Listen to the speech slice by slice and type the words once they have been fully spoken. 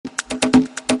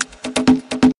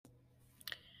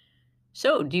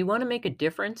So, do you want to make a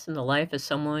difference in the life of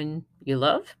someone you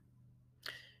love?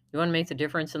 You want to make the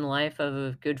difference in the life of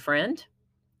a good friend?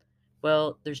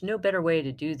 Well, there's no better way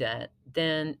to do that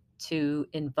than to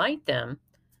invite them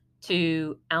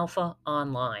to Alpha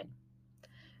Online.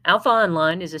 Alpha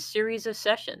Online is a series of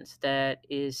sessions that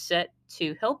is set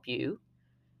to help you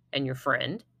and your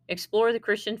friend explore the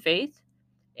Christian faith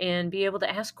and be able to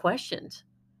ask questions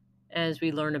as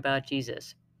we learn about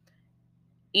Jesus.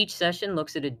 Each session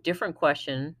looks at a different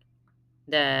question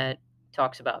that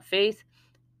talks about faith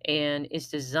and is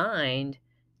designed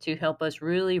to help us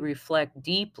really reflect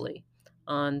deeply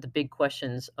on the big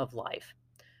questions of life.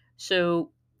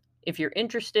 So, if you're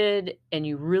interested and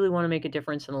you really want to make a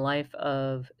difference in the life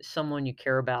of someone you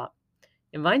care about,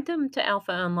 invite them to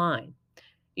Alpha Online.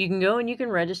 You can go and you can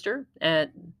register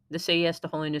at the Say Yes to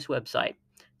Holiness website,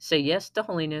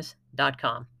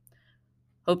 sayyestoholiness.com.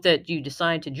 Hope that you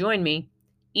decide to join me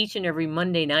each and every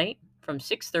Monday night from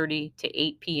 6:30 to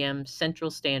 8 p.m. Central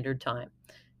Standard Time.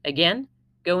 Again,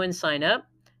 go and sign up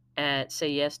at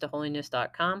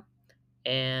sayyestoholiness.com,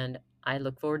 and I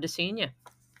look forward to seeing you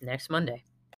next Monday.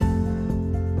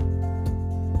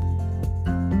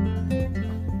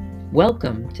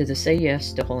 Welcome to the Say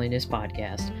Yes to Holiness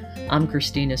podcast. I'm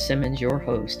Christina Simmons, your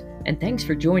host, and thanks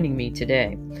for joining me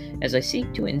today as I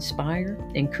seek to inspire,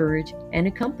 encourage, and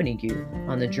accompany you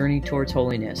on the journey towards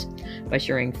holiness by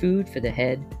sharing food for the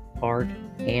head, heart,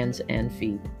 hands, and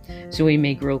feet, so we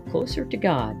may grow closer to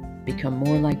God, become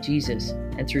more like Jesus,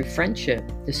 and through friendship,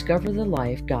 discover the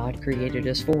life God created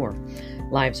us for,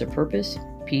 lives of purpose,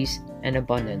 peace, and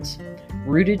abundance,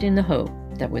 rooted in the hope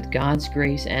that with God's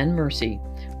grace and mercy,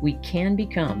 we can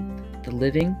become the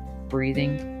living,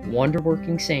 breathing,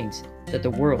 wonder-working saints that the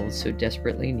world so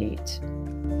desperately needs.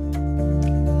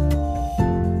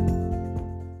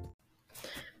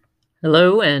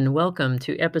 Hello and welcome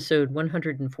to episode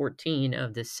 114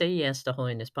 of the Say Yes to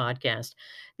Holiness podcast.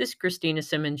 This is Christina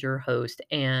Simmons, your host,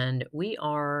 and we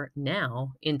are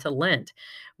now into Lent.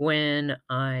 When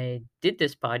I did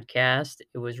this podcast,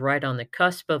 it was right on the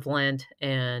cusp of Lent,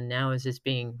 and now as it's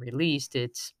being released,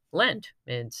 it's Lent.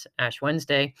 It's Ash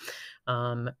Wednesday,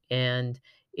 and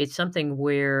it's something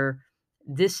where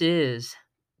this is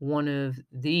one of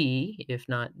the, if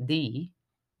not the,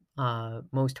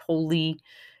 most holy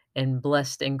and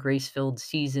blessed and grace-filled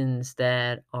seasons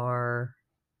that our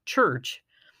church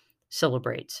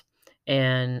celebrates.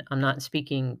 And I'm not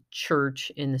speaking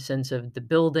church in the sense of the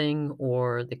building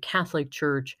or the Catholic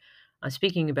Church. I'm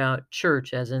speaking about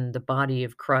church as in the body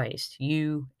of Christ,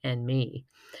 you and me.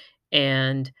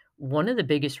 And one of the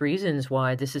biggest reasons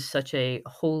why this is such a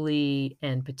holy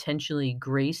and potentially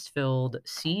grace-filled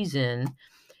season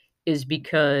is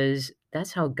because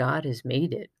that's how God has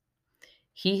made it.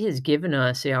 He has given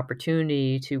us the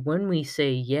opportunity to, when we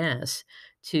say yes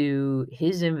to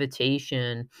his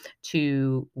invitation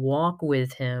to walk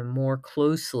with him more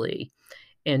closely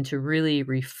and to really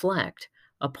reflect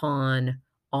upon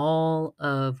all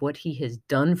of what he has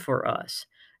done for us,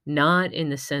 not in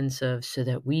the sense of so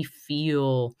that we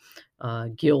feel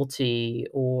guilty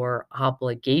or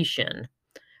obligation,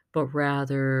 but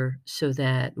rather so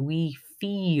that we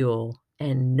feel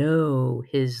and know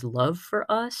his love for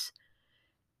us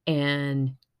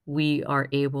and we are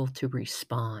able to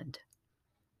respond.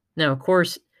 Now, of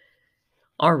course,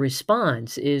 our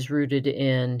response is rooted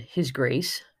in His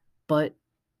grace, but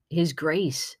His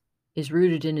grace is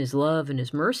rooted in His love and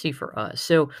His mercy for us.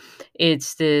 So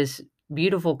it's this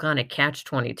beautiful kind of catch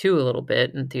 22 a little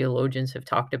bit, and theologians have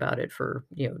talked about it for,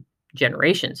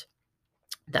 generations,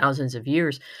 thousands of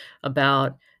years,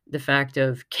 about the fact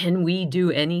of, can we do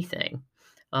anything?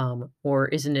 Or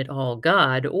isn't it all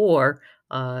God? Or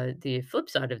the flip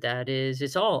side of that is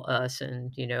it's all us,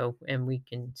 and and we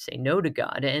can say no to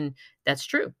God, and that's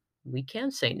true. We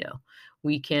can say no.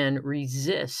 We can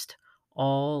resist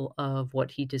all of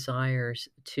what He desires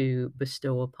to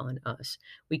bestow upon us.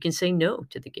 We can say no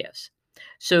to the gifts.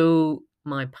 So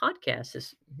my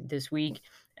podcast this week,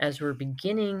 as we're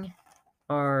beginning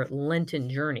our Lenten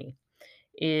journey,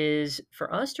 is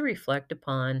for us to reflect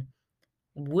upon,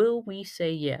 will we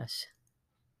say yes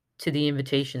to the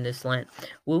invitation this Lent?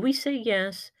 Will we say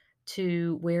yes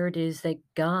to where it is that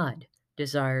God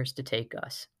desires to take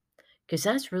us? Because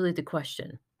that's really the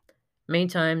question. Many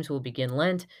times we'll begin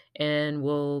Lent and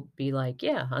we'll be like,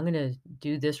 yeah, I'm going to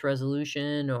do this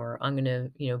resolution, or I'm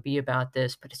going to, be about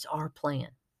this, but it's our plan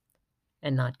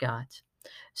and not God's.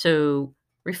 So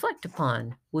reflect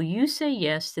upon, will you say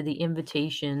yes to the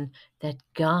invitation that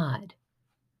God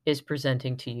is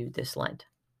presenting to you this Lent?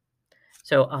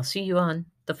 So I'll see you on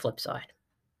the flip side.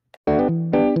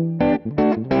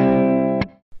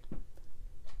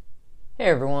 Hey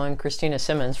everyone, Christina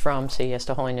Simmons from Say Yes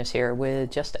to Holiness here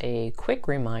with just a quick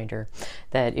reminder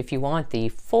that if you want the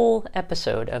full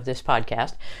episode of this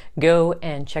podcast, go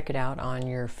and check it out on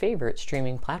your favorite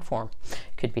streaming platform.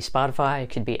 It could be Spotify,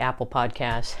 it could be Apple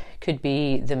Podcasts, it could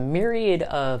be the myriad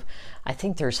of, I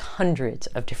think there's hundreds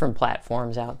of different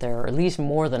platforms out there, or at least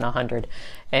more than 100.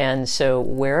 And so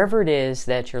wherever it is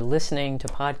that you're listening to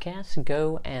podcasts,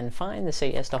 go and find the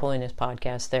Say Yes to Holiness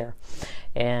podcast there.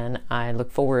 And I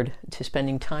look forward to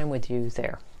spending time with you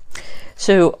there.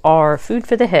 So our food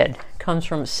for the head comes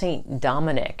from Saint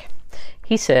Dominic.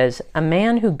 He says, "A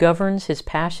man who governs his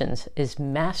passions is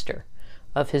master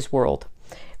of his world.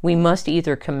 We must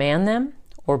either command them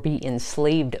or be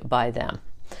enslaved by them.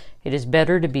 It is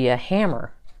better to be a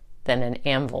hammer than an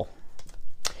anvil."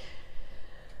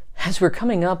 As we're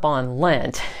coming up on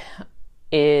Lent,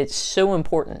 it's so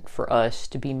important for us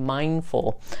to be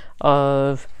mindful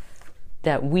of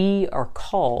that we are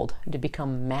called to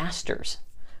become masters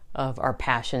of our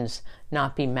passions,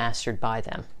 not be mastered by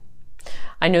them.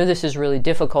 I know this is really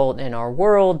difficult in our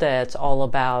world that's all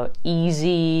about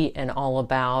easy and all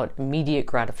about immediate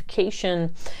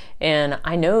gratification. And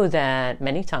I know that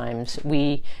many times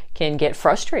we can get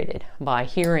frustrated by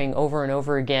hearing over and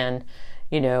over again,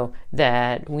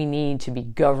 that we need to be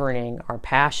governing our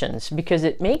passions, because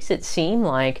it makes it seem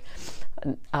like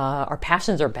our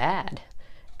passions are bad.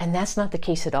 And that's not the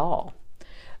case at all.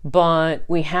 But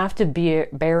we have to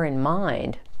bear in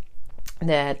mind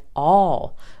that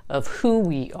all of who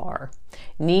we are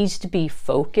needs to be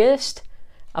focused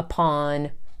upon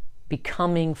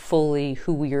becoming fully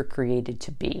who we are created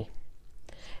to be.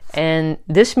 And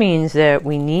this means that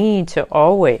we need to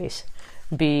always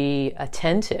be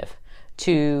attentive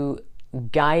to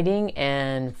guiding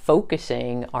and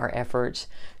focusing our efforts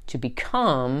to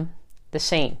become the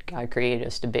saint God created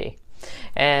us to be.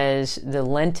 As the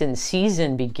Lenten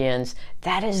season begins,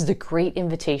 that is the great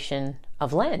invitation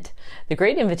of Lent. The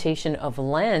great invitation of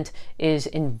Lent is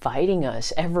inviting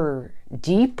us ever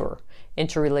deeper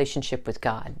into relationship with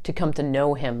God, to come to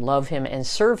know Him, love Him, and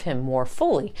serve Him more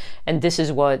fully. And this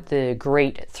is what the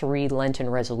great 3 Lenten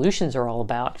resolutions are all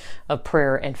about, of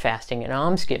prayer and fasting and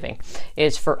almsgiving.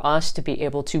 It's for us to be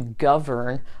able to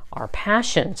govern our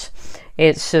passions.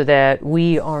 It's so that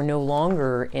we are no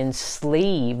longer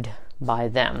enslaved by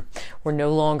them. We're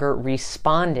no longer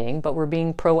responding, but we're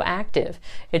being proactive.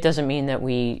 It doesn't mean that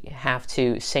we have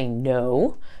to say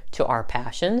no to our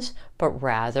passions, but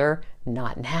rather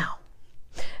not now.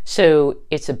 So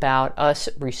it's about us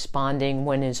responding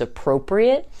when is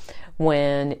appropriate,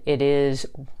 when it is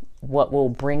what will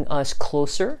bring us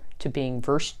closer to being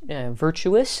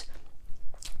virtuous.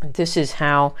 This is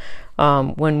how,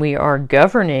 when we are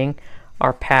governing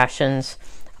our passions,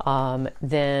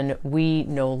 then we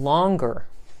no longer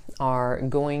are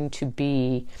going to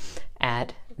be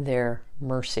at their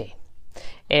mercy.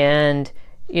 And,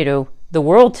 the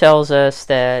world tells us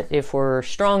that if we're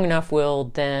strong enough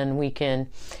willed, then we can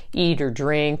eat or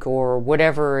drink or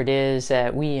whatever it is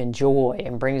that we enjoy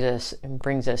and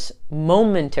brings us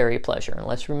momentary pleasure. And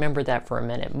let's remember that for a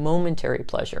minute, momentary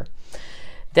pleasure.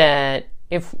 That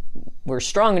if we're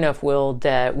strong enough willed,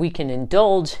 that we can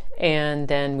indulge and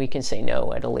then we can say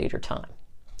no at a later time.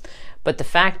 But the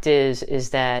fact is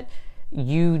that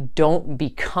you don't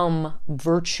become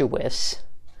virtuous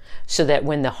so that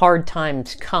when the hard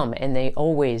times come, and they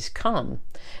always come,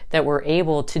 that we're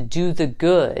able to do the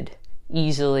good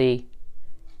easily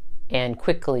and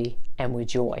quickly and with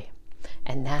joy.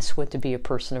 And that's what to be a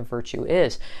person of virtue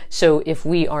is. So if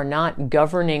we are not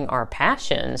governing our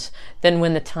passions, then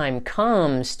when the time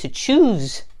comes to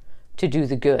choose to do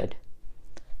the good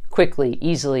quickly,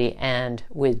 easily, and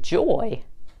with joy,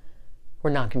 we're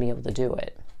not going to be able to do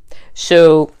it.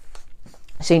 So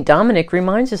St. Dominic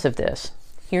reminds us of this.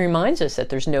 He reminds us that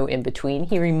there's no in-between.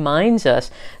 He reminds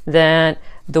us that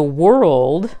the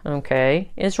world,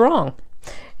 is wrong.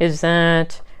 Is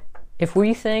that if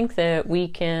we think that we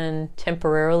can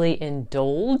temporarily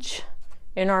indulge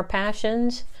in our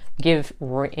passions, give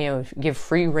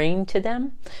free rein to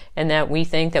them, and that we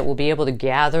think that we'll be able to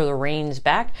gather the reins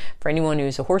back. For anyone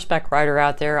who's a horseback rider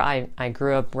out there, I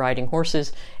grew up riding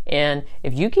horses, and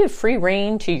if you give free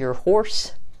rein to your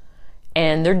horse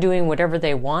and they're doing whatever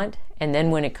they want, and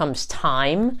then when it comes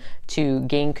time to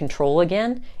gain control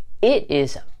again, it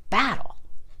is a battle.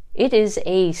 It is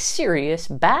a serious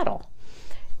battle.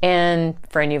 And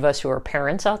for any of us who are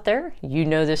parents out there, you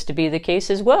know this to be the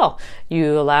case as well.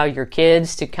 You allow your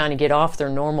kids to kind of get off their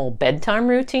normal bedtime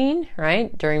routine,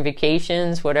 right? During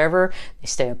vacations, whatever. They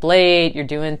stay up late, you're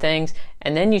doing things,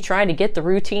 and then you try to get the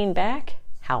routine back.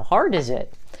 How hard is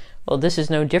it? Well, this is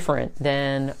no different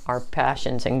than our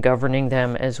passions and governing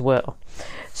them as well.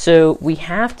 So we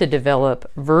have to develop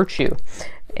virtue,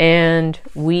 and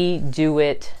we do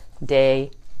it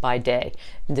day by day.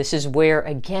 This is where,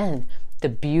 again, the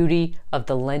beauty of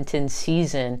the Lenten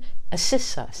season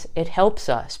assists us. It helps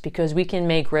us because we can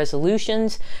make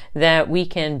resolutions that we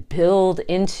can build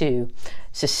into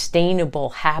sustainable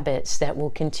habits that will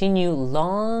continue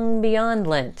long beyond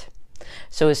Lent.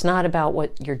 So it's not about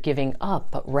what you're giving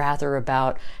up, but rather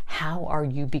about how are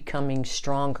you becoming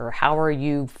stronger? How are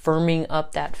you firming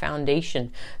up that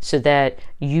foundation so that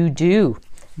you do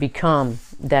become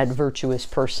that virtuous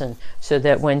person, so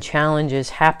that when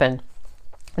challenges happen,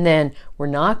 then we're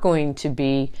not going to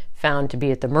be found to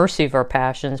be at the mercy of our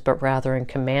passions, but rather in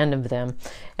command of them.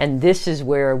 And this is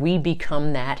where we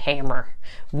become that hammer.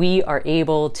 We are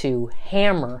able to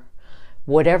hammer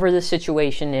whatever the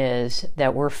situation is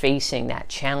that we're facing, that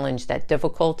challenge, that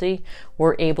difficulty.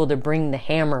 We're able to bring the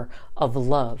hammer of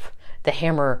love, the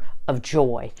hammer of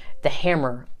joy, the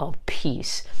hammer of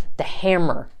peace, the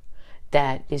hammer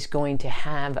that is going to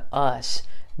have us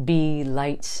be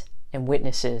lights and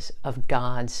witnesses of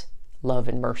God's love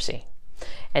and mercy,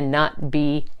 and not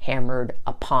be hammered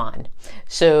upon.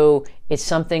 So it's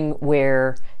something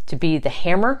where to be the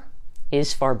hammer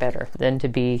is far better than to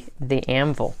be the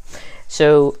anvil.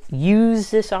 So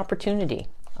use this opportunity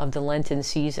of the Lenten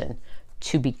season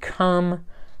to become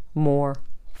more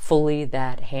fully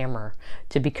that hammer,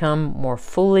 to become more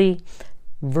fully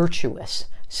virtuous,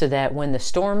 so that when the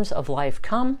storms of life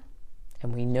come,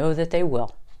 and we know that they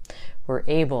will, we're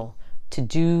able to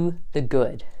do the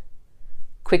good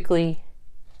quickly,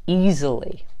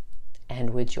 easily, and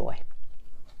with joy.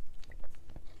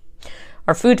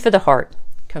 Our food for the heart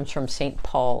comes from St.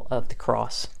 Paul of the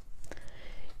Cross.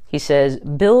 He says,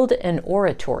 build an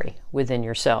oratory within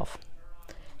yourself,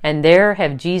 and there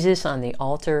have Jesus on the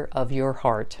altar of your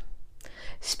heart.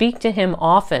 Speak to him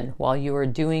often while you are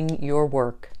doing your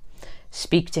work.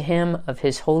 Speak to him of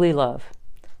his holy love,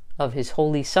 of his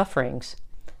holy sufferings,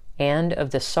 and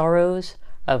of the sorrows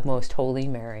of Most Holy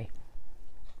Mary.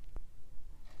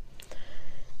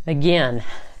 Again,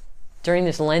 during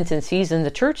this Lenten season,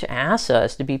 the Church asks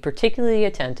us to be particularly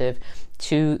attentive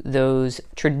to those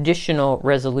traditional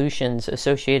resolutions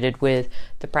associated with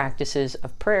the practices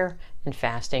of prayer and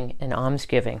fasting and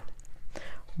almsgiving.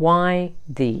 Why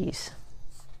these?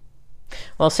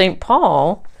 Well, St.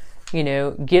 Paul,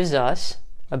 gives us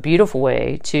a beautiful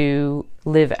way to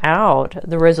live out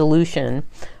the resolution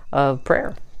of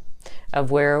prayer, of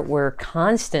where we're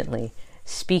constantly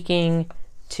speaking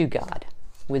to God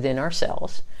within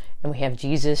ourselves, and we have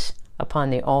Jesus upon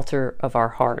the altar of our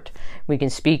heart. We can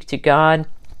speak to God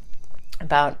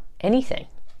about anything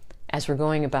as we're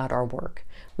going about our work.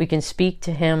 We can speak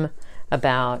to him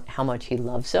about how much he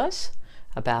loves us,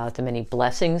 about the many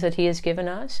blessings that he has given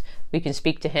us. We can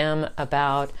speak to him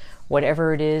about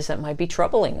whatever it is that might be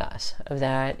troubling us,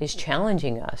 that is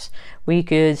challenging us. We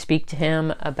could speak to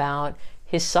him about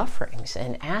his sufferings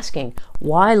and asking,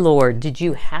 why, Lord, did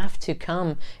you have to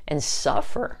come and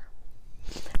suffer?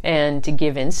 And to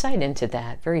give insight into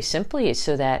that, very simply, is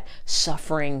so that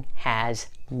suffering has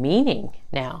meaning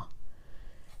now.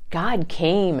 God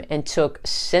came and took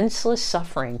senseless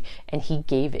suffering and he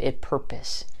gave it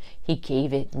purpose. He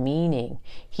gave it meaning.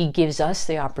 He gives us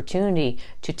the opportunity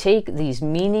to take these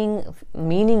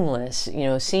meaningless,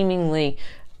 seemingly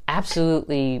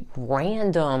absolutely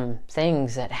random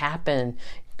things that happen,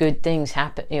 good things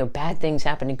happen, bad things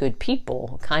happen to good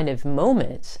people, kind of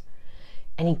moments.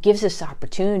 And he gives us the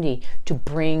opportunity to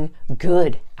bring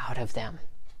good out of them.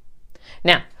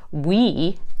 Now,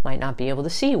 we might not be able to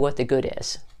see what the good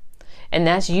is. And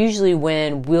that's usually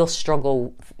when we'll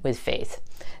struggle with faith.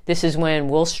 This is when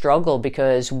we'll struggle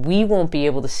because we won't be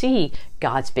able to see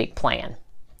God's big plan.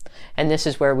 And this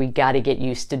is where we got to get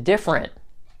used to different.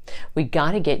 We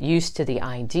got to get used to the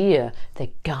idea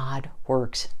that God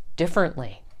works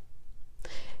differently.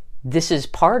 This is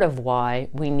part of why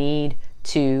we need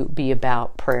to be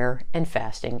about prayer and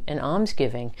fasting and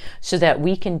almsgiving, so that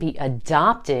we can be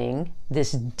adopting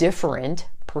this different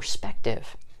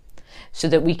perspective, so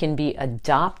that we can be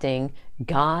adopting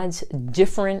God's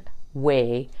different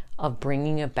way of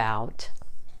bringing about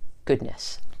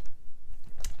goodness.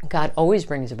 God always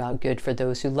brings about good for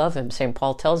those who love him. St.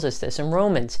 Paul tells us this in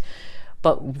Romans.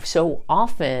 But so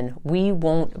often we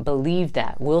won't believe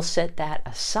that. We'll set that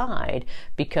aside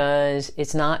because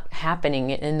it's not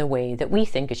happening in the way that we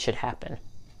think it should happen,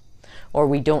 or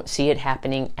we don't see it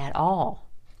happening at all.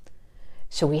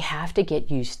 So we have to get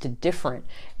used to different.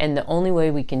 And the only way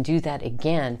we can do that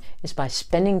again is by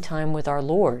spending time with our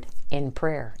Lord in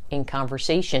prayer, in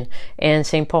conversation. And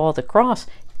St. Paul of the Cross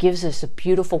gives us a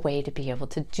beautiful way to be able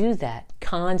to do that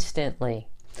constantly.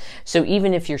 So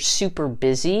even if you're super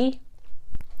busy,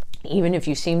 even if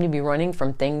you seem to be running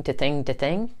from thing to thing to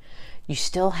thing, you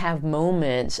still have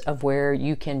moments of where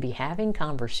you can be having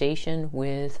conversation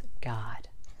with God,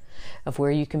 of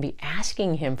where you can be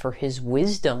asking Him for His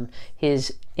wisdom,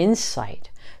 His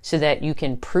insight, so that you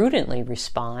can prudently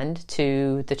respond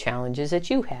to the challenges that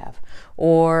you have,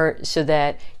 or so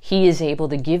that He is able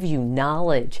to give you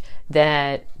knowledge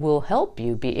that will help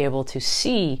you be able to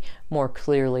see more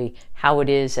clearly how it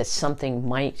is that something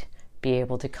might be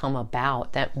able to come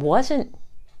about that wasn't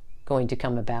going to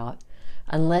come about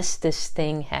unless this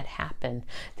thing had happened,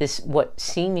 this what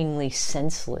seemingly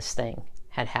senseless thing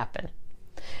had happened.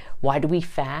 Why do we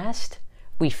fast?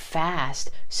 We fast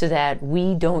so that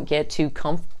we don't get too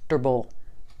comfortable,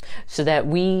 so that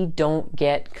we don't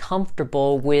get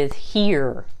comfortable with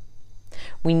here.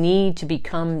 We need to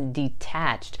become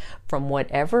detached from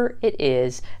whatever it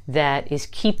is that is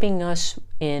keeping us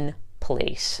in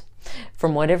place,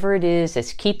 from whatever it is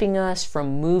that's keeping us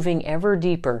from moving ever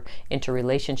deeper into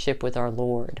relationship with our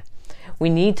Lord. We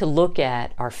need to look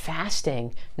at our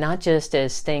fasting not just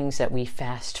as things that we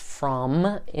fast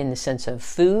from in the sense of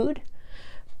food,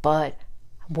 but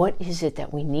what is it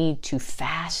that we need to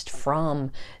fast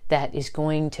from that is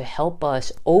going to help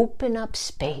us open up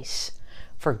space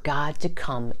for God to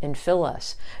come and fill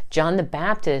us? John the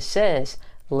Baptist says,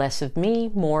 "Less of me,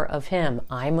 more of Him.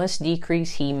 I must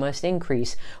decrease, He must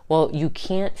increase." Well, you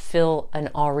can't fill an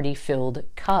already filled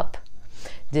cup.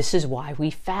 This is why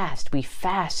we fast. We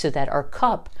fast so that our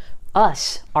cup,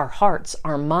 us, our hearts,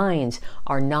 our minds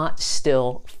are not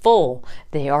still full.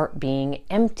 They are being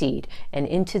emptied. And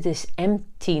into this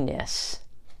emptiness,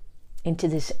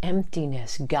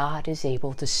 God is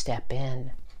able to step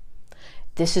in.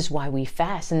 This is why we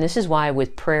fast. And this is why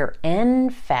with prayer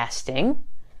and fasting,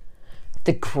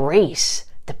 the grace,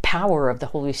 the power of the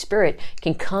Holy Spirit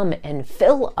can come and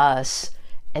fill us,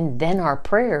 and then our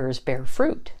prayers bear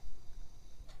fruit.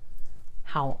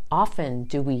 How often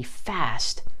do we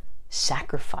fast,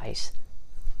 sacrifice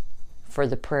for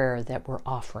the prayer that we're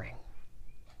offering?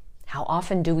 How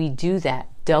often do we do that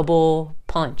double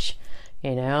punch?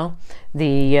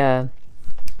 The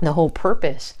whole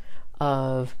purpose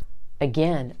of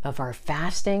our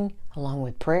fasting along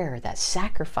with prayer, that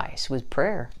sacrifice with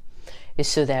prayer, is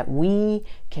so that we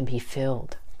can be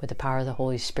filled with the power of the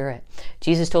Holy Spirit.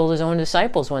 Jesus told His own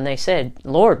disciples when they said,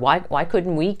 "Lord, why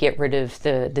couldn't we get rid of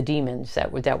the demons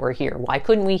that were here? Why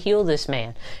couldn't we heal this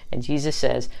man?" And Jesus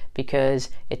says,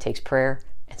 because it takes prayer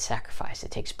and sacrifice.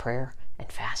 It takes prayer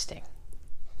and fasting.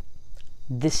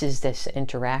 This is this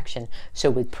interaction. So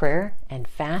with prayer and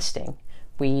fasting,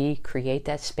 we create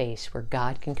that space where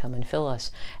God can come and fill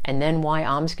us. And then why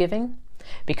almsgiving?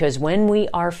 Because when we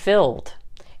are filled,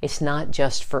 it's not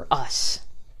just for us.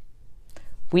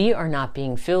 We are not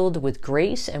being filled with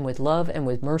grace and with love and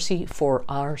with mercy for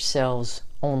ourselves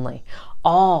only.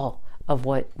 All of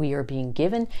what we are being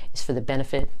given is for the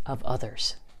benefit of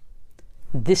others.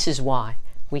 This is why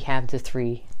we have the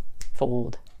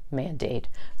threefold mandate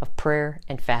of prayer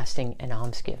and fasting and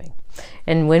almsgiving.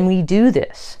 And when we do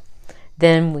this,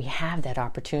 then we have that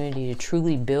opportunity to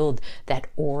truly build that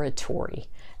oratory,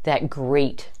 that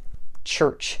great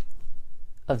church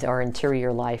of our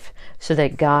interior life, so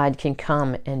that God can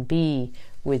come and be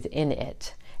within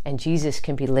it, and Jesus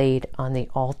can be laid on the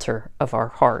altar of our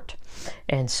heart,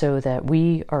 and so that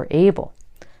we are able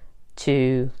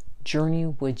to journey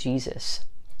with Jesus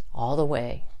all the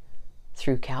way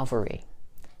through Calvary,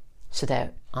 so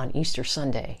that on Easter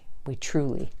Sunday we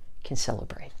truly can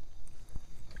celebrate.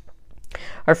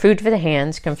 Our food for the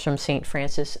hands comes from St.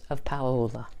 Francis of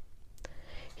Paola.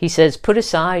 He says, "Put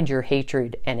aside your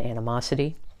hatred and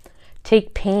animosity.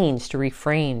 Take pains to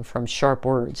refrain from sharp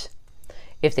words.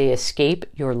 If they escape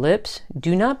your lips,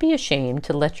 do not be ashamed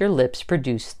to let your lips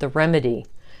produce the remedy,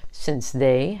 since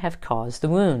they have caused the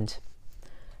wound.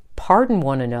 Pardon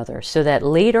one another, so that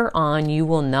later on you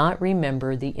will not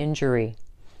remember the injury.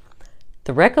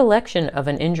 The recollection of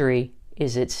an injury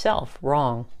is itself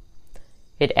wrong.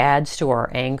 It adds to our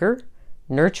anger,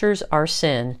 nurtures our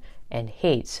sin, and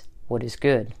hates what is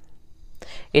good.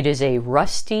 It is a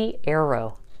rusty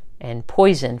arrow and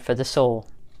poison for the soul.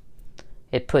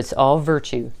 It puts all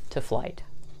virtue to flight."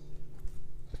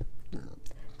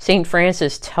 St.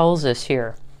 Francis tells us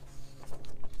here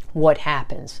what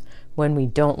happens when we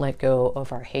don't let go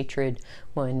of our hatred,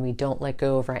 when we don't let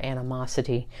go of our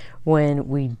animosity, when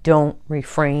we don't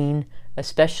refrain,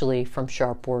 especially from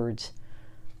sharp words.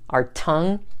 Our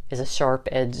tongue is a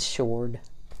sharp-edged sword.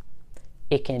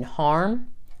 It can harm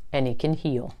and it can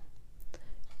heal.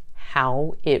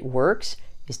 How it works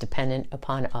is dependent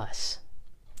upon us.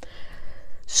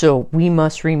 So we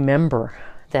must remember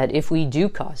that if we do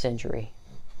cause injury,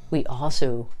 we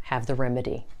also have the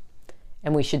remedy.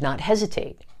 And we should not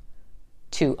hesitate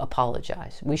to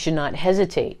apologize. We should not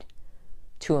hesitate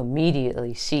to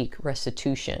immediately seek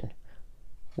restitution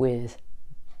with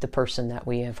the person that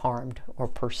we have harmed or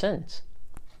persons.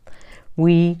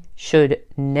 We should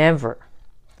never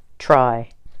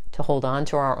try to hold on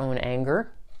to our own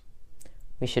anger.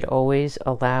 We should always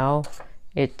allow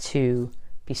it to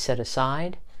be set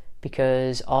aside,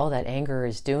 because all that anger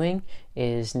is doing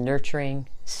is nurturing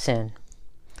sin.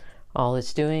 All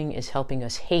it's doing is helping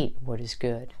us hate what is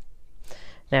good.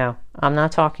 Now, I'm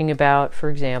not talking about, for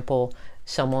example,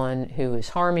 someone who is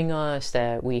harming us,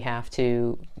 that we have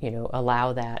to,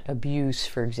 allow that abuse,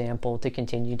 for example, to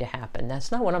continue to happen.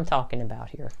 That's not what I'm talking about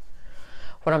here.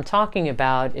 What I'm talking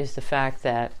about is the fact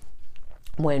that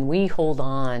when we hold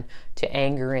on to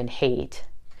anger and hate,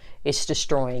 it's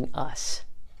destroying us.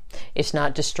 It's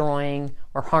not destroying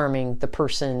or harming the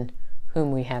person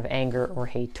whom we have anger or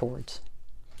hate towards.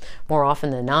 More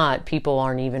often than not, people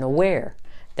aren't even aware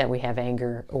that we have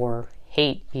anger or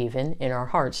hate even in our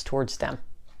hearts towards them.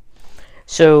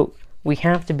 So we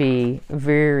have to be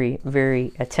very,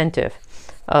 very attentive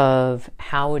of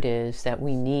how it is that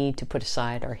we need to put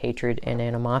aside our hatred and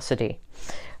animosity.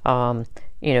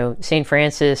 St.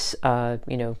 Francis,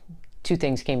 two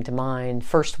things came to mind.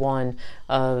 First one,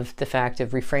 of the fact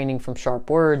of refraining from sharp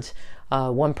words.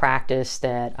 One practice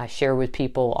that I share with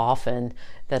people often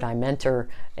that I mentor,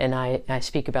 and I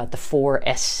speak about the 4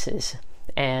 S's.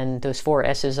 And those 4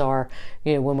 S's are,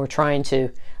 when we're trying to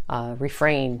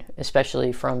refrain,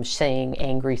 especially from saying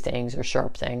angry things or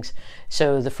sharp things.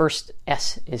 So the first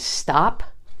S is stop.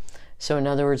 So in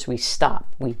other words, we stop.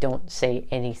 We don't say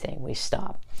anything. We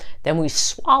stop. Then we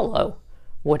swallow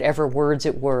whatever words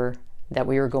it were that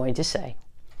we were going to say.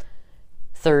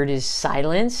 Third is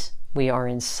silence. We are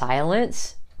in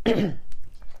silence. And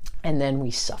then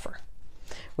we suffer.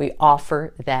 We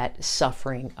offer that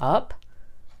suffering up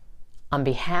on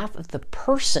behalf of the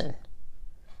person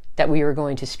that we are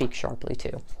going to speak sharply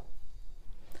to.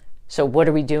 So what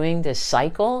are we doing? This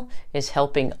cycle is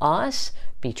helping us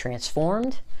be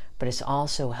transformed, but it's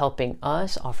also helping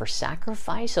us offer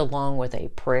sacrifice along with a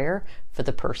prayer for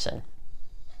the person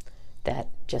that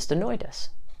just annoyed us.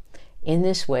 In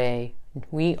this way,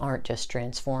 we aren't just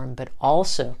transformed, but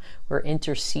also we're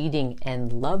interceding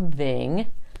and loving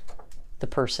the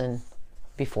person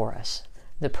before us,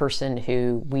 the person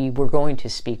who we were going to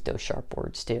speak those sharp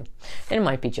words to. And it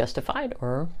might be justified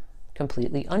or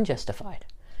completely unjustified.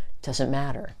 It doesn't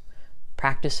matter.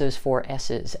 Practice those 4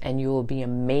 S's and you will be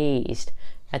amazed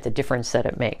at the difference that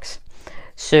it makes.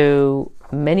 So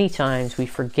many times we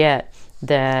forget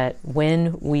that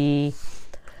when we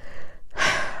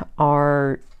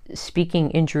are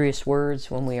speaking injurious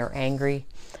words, when we are angry,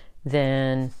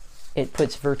 then it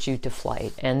puts virtue to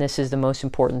flight. And this is the most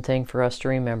important thing for us to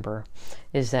remember,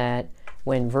 is that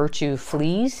when virtue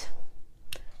flees,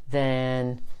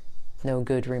 then no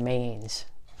good remains.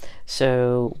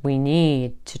 So we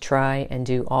need to try and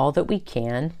do all that we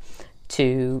can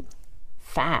to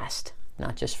fast,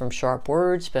 not just from sharp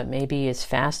words, but maybe it's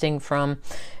fasting from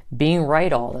being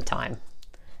right all the time.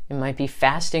 It might be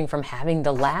fasting from having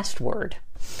the last word,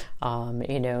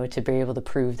 to be able to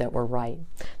prove that we're right.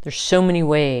 There's so many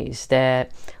ways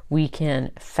that we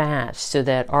can fast so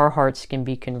that our hearts can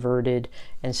be converted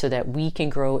and so that we can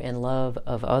grow in love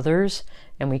of others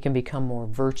and we can become more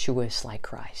virtuous like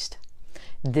Christ.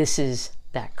 This is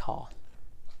that call.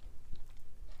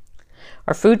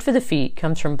 Our food for the feet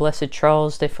comes from Blessed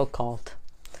Charles de Foucault.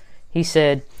 He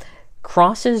said,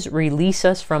 "Crosses release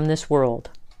us from this world,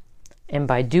 and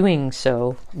by doing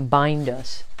so, bind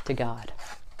us to God."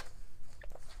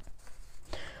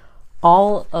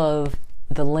 All of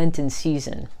the Lenten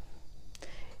season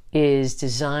is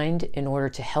designed in order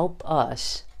to help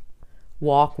us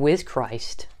walk with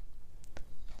Christ,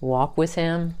 walk with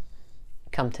Him,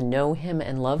 come to know Him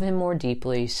and love Him more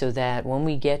deeply, so that when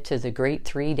we get to the great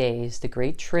 3 days, the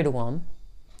great Triduum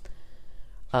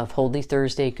of Holy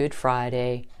Thursday, Good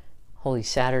Friday, Holy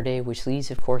Saturday, which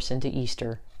leads, of course, into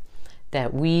Easter,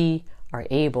 that we are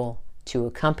able to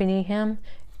accompany Him,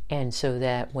 and so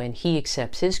that when He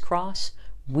accepts His cross,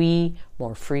 we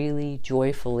more freely,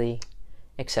 joyfully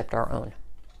accept our own.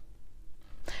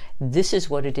 This is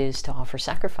what it is to offer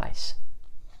sacrifice.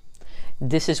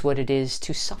 This is what it is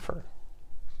to suffer.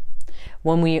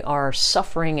 When we are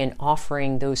suffering and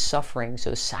offering those sufferings,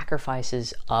 those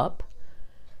sacrifices up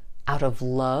out of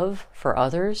love for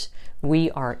others, we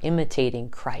are imitating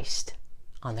Christ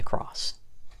on the cross.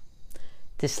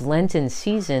 This Lenten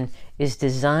season is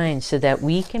designed so that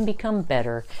we can become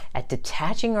better at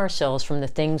detaching ourselves from the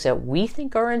things that we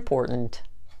think are important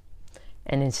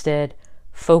and instead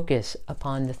focus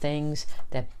upon the things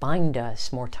that bind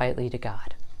us more tightly to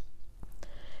God.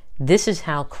 This is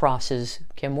how crosses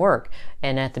can work.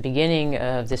 And at the beginning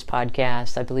of this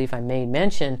podcast, I believe I made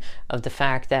mention of the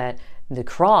fact that the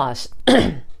crosses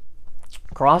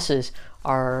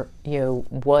are,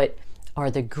 what are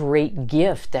the great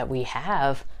gift that we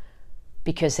have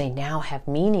because they now have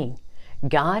meaning.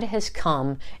 God has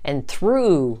come, and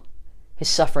through his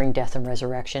suffering, death, and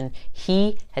resurrection,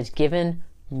 he has given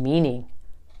meaning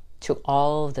to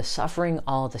all of the suffering,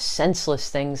 all of the senseless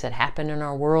things that happen in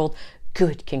our world.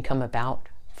 Good can come about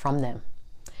from them.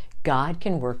 God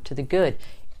can work to the good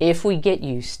if we get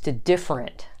used to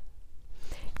different.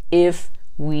 If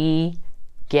we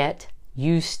get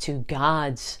used to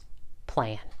God's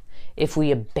plan, if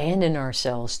we abandon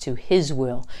ourselves to his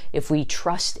will, if we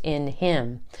trust in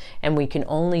him, and we can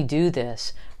only do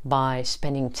this by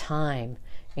spending time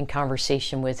in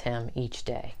conversation with him each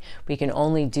day. We can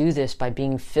only do this by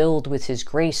being filled with his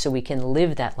grace so we can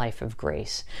live that life of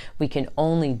grace. We can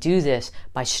only do this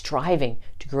by striving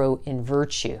to grow in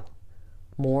virtue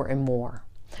more and more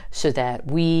so that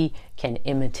we can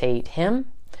imitate him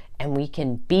and we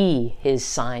can be his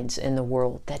signs in the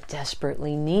world that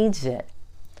desperately needs it.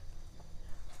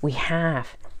 We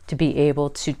have to be able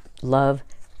to love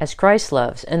as Christ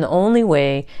loves. And the only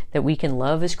way that we can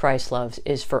love as Christ loves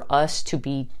is for us to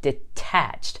be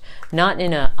detached, not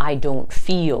in a I don't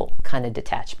feel kind of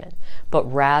detachment,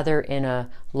 but rather in a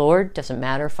Lord, doesn't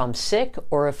matter if I'm sick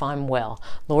or if I'm well.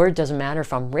 Lord, doesn't matter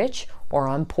if I'm rich or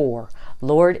I'm poor.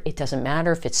 Lord, it doesn't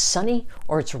matter if it's sunny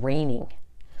or it's raining.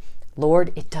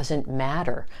 Lord, it doesn't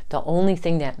matter. The only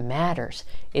thing that matters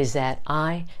is that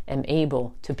I am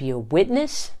able to be a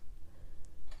witness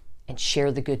and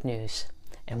share the good news.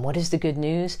 And what is the good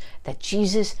news? That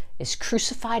Jesus is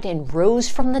crucified and rose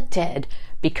from the dead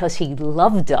because he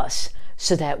loved us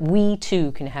so that we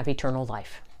too can have eternal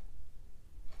life.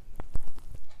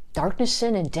 Darkness,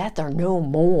 sin, and death are no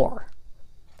more.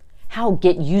 How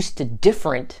get used to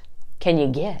different can you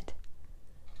get?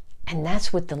 And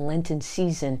that's what the Lenten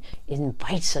season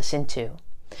invites us into.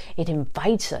 It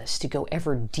invites us to go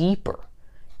ever deeper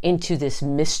into this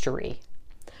mystery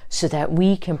so that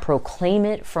we can proclaim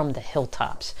it from the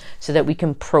hilltops, so that we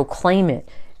can proclaim it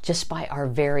just by our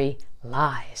very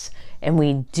lives. And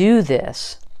we do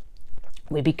this,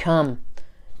 we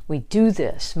do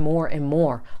this more and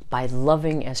more by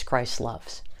loving as Christ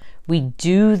loves. We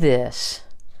do this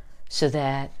so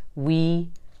that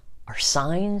we are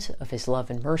signs of his love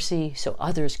and mercy, so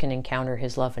others can encounter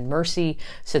his love and mercy,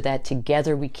 so that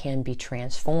together we can be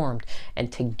transformed, and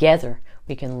together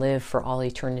we can live for all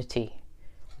eternity,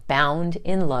 bound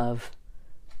in love,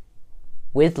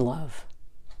 with love,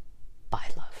 by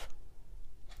love.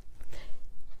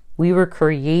 We were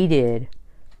created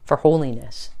for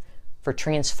holiness, for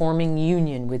transforming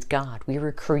union with God. We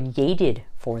were created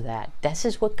for that. This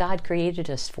is what God created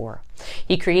us for.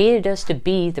 He created us to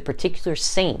be the particular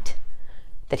saint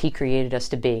that he created us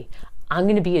to be. I'm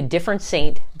going to be a different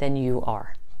saint than you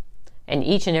are. And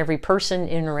each and every person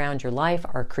in and around your life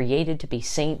are created to be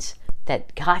saints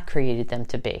that God created them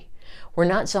to be. We're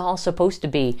not all supposed to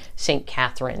be St.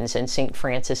 Catherine's and St.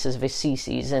 Francis of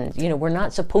Assisi, and we're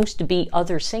not supposed to be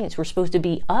other saints. We're supposed to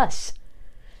be us.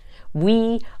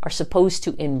 We are supposed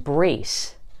to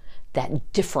embrace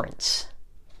that difference,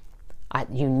 a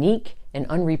unique and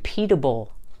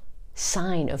unrepeatable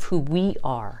sign of who we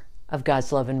are, of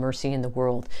God's love and mercy in the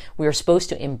world. We are supposed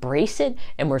to embrace it,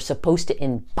 and we're supposed to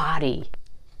embody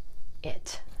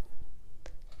it.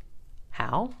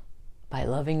 How? By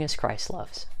loving as Christ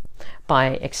loves,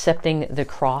 by accepting the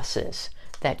crosses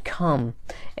that come.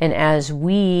 And as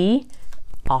we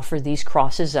offer these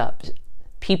crosses up,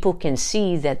 people can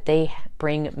see that they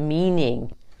bring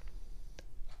meaning,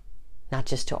 not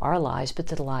just to our lives, but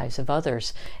to the lives of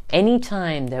others.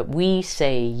 Anytime that we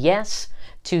say yes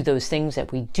to those things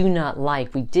that we do not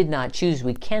like, we did not choose,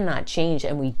 we cannot change,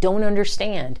 and we don't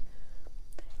understand,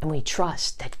 and we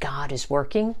trust that God is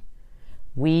working,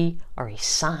 we are a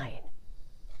sign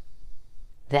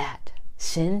that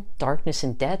sin, darkness,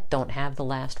 and death don't have the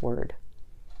last word.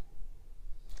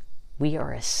 We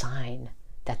are a sign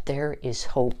that there is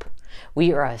hope.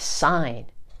 We are a sign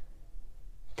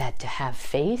that to have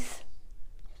faith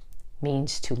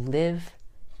means to live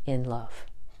in love,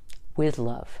 with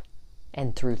love,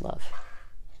 and through love.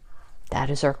 That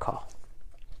is our call.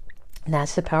 And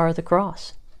that's the power of the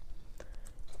cross.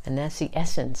 And that's the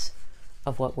essence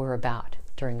of what we're about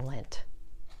during Lent.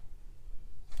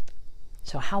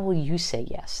 So how will you say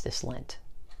yes this Lent?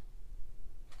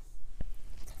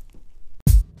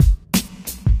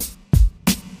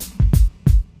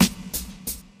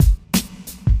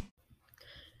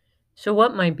 So,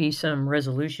 what might be some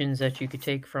resolutions that you could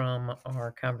take from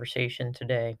our conversation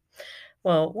today?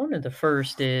 Well, one of the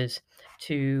first is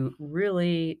to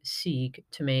really seek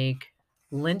to make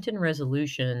Lenten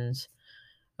resolutions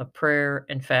of prayer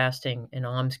and fasting and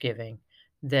almsgiving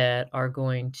that are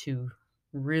going to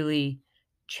really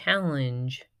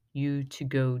challenge you to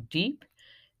go deep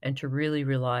and to really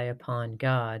rely upon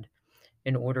God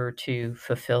in order to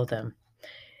fulfill them.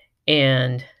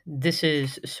 And this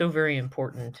is so very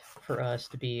important for us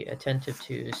to be attentive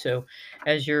to. So,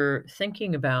 as you're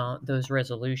thinking about those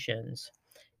resolutions,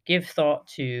 give thought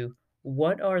to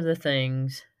what are the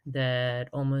things that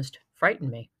almost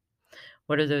frighten me?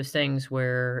 What are those things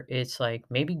where it's like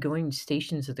maybe going to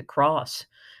Stations of the Cross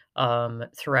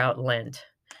throughout Lent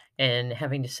and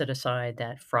having to set aside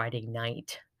that Friday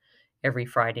night, every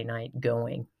Friday night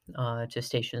going to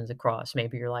Stations of the Cross?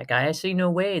 Maybe you're like, I see no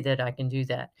way that I can do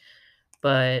that.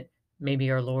 But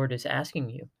maybe our Lord is asking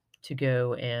you to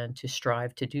go and to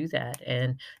strive to do that.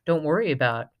 And don't worry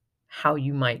about how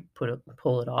you might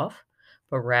pull it off,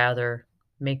 but rather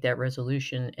make that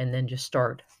resolution and then just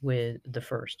start with the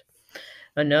first.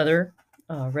 Another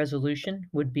resolution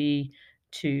would be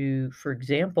to, for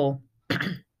example,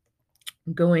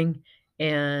 going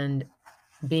and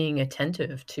being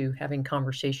attentive to having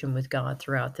conversation with God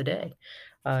throughout the day.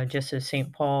 Just as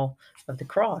St. Paul of the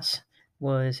Cross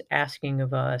was asking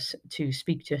of us to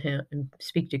speak to him and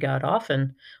speak to God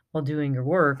often while doing your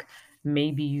work,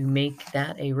 maybe you make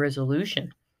that a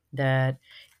resolution that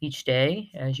each day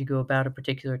as you go about a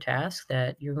particular task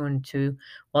that you're going to,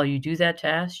 while you do that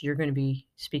task, you're going to be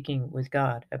speaking with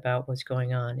God about what's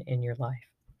going on in your life.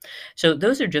 So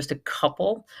those are just a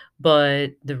couple,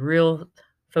 but the real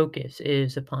focus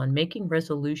is upon making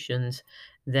resolutions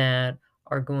that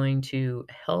are going to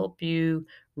help you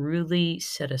really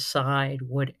set aside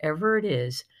whatever it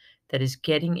is that is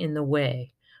getting in the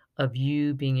way of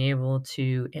you being able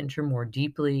to enter more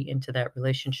deeply into that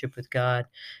relationship with God,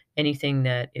 anything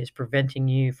that is preventing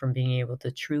you from being able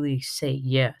to truly say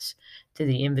yes to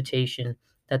the invitation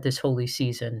that this holy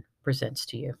season presents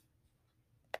to you.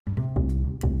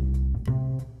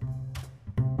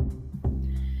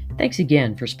 Thanks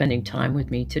again for spending time with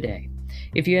me today.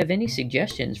 If you have any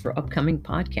suggestions for upcoming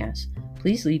podcasts,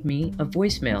 please leave me a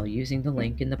voicemail using the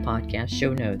link in the podcast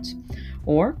show notes.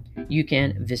 Or you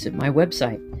can visit my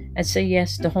website at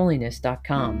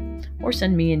sayyes2holiness.com or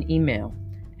send me an email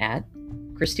at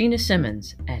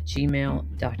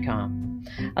christinasimmons@gmail.com.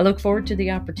 I look forward to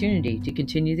the opportunity to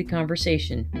continue the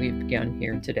conversation we've begun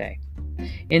here today.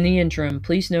 In the interim,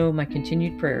 please know my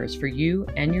continued prayers for you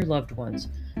and your loved ones,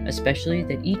 especially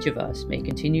that each of us may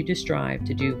continue to strive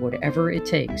to do whatever it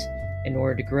takes in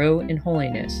order to grow in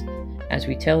holiness as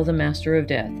we tell the Master of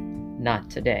Death,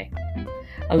 not today.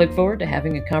 I look forward to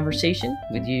having a conversation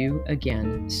with you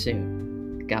again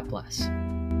soon. God bless.